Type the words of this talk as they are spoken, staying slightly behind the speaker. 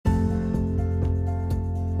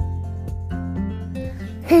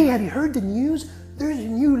Hey, have you heard the news? There's a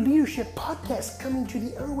new leadership podcast coming to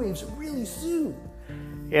the airwaves really soon.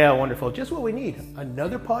 Yeah, wonderful. Just what we need.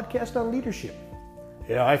 Another podcast on leadership.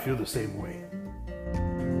 Yeah, I feel the same way.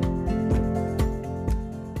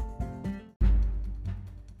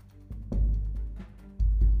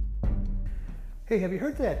 Hey, have you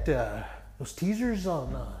heard that those teasers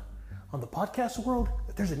on the podcast world?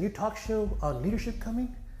 That there's a new talk show on leadership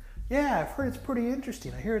coming? Yeah, I've heard it's pretty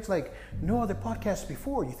interesting. I hear it's like no other podcast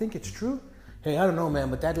before. You think it's true? Hey, I don't know, man,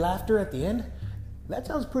 but that laughter at the end, that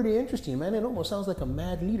sounds pretty interesting, man. It almost sounds like a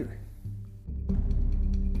mad leader.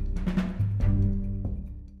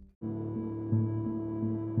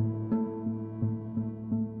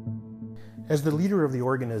 As the leader of the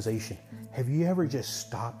organization, have you ever just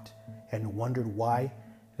stopped and wondered why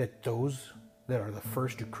that those that are the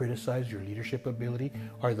first to criticize your leadership ability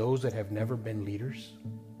are those that have never been leaders?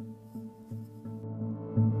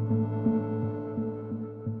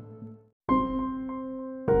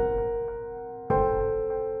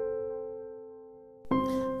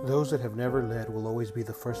 Those that have never led will always be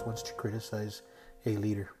the first ones to criticize a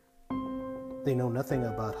leader. They know nothing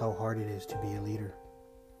about how hard it is to be a leader.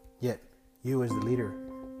 Yet, you as the leader,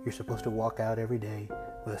 you're supposed to walk out every day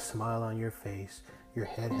with a smile on your face, your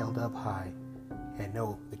head held up high, and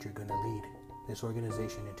know that you're going to lead this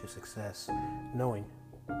organization into success, knowing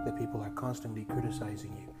that people are constantly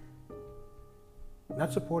criticizing you.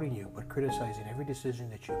 Not supporting you, but criticizing every decision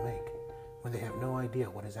that you make when they have no idea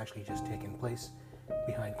what has actually just taken place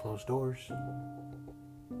behind closed doors.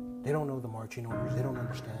 They don't know the marching orders. They don't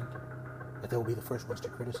understand that they'll be the first ones to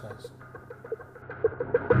criticize.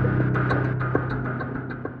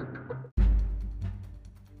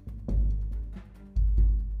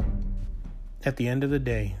 At the end of the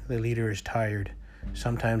day, the leader is tired,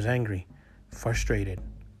 sometimes angry, frustrated,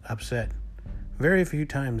 upset. Very few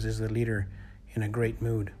times is the leader in a great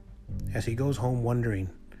mood, as he goes home wondering,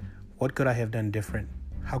 what could I have done different?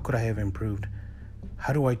 How could I have improved?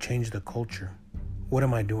 How do I change the culture? What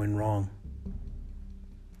am I doing wrong?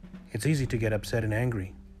 It's easy to get upset and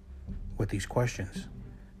angry with these questions,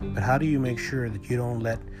 but how do you make sure that you don't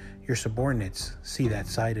let your subordinates see that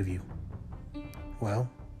side of you? Well,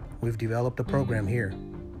 we've developed a program here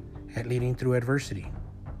at Leading Through Adversity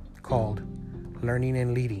called Learning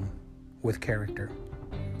and Leading with Character.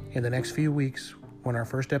 In the next few weeks, when our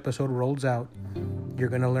first episode rolls out, you're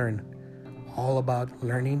going to learn all about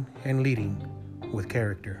learning and leading with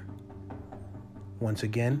character. Once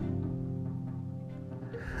again,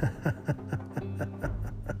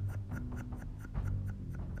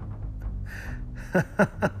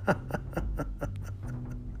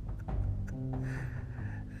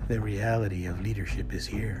 the reality of leadership is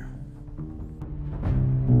here.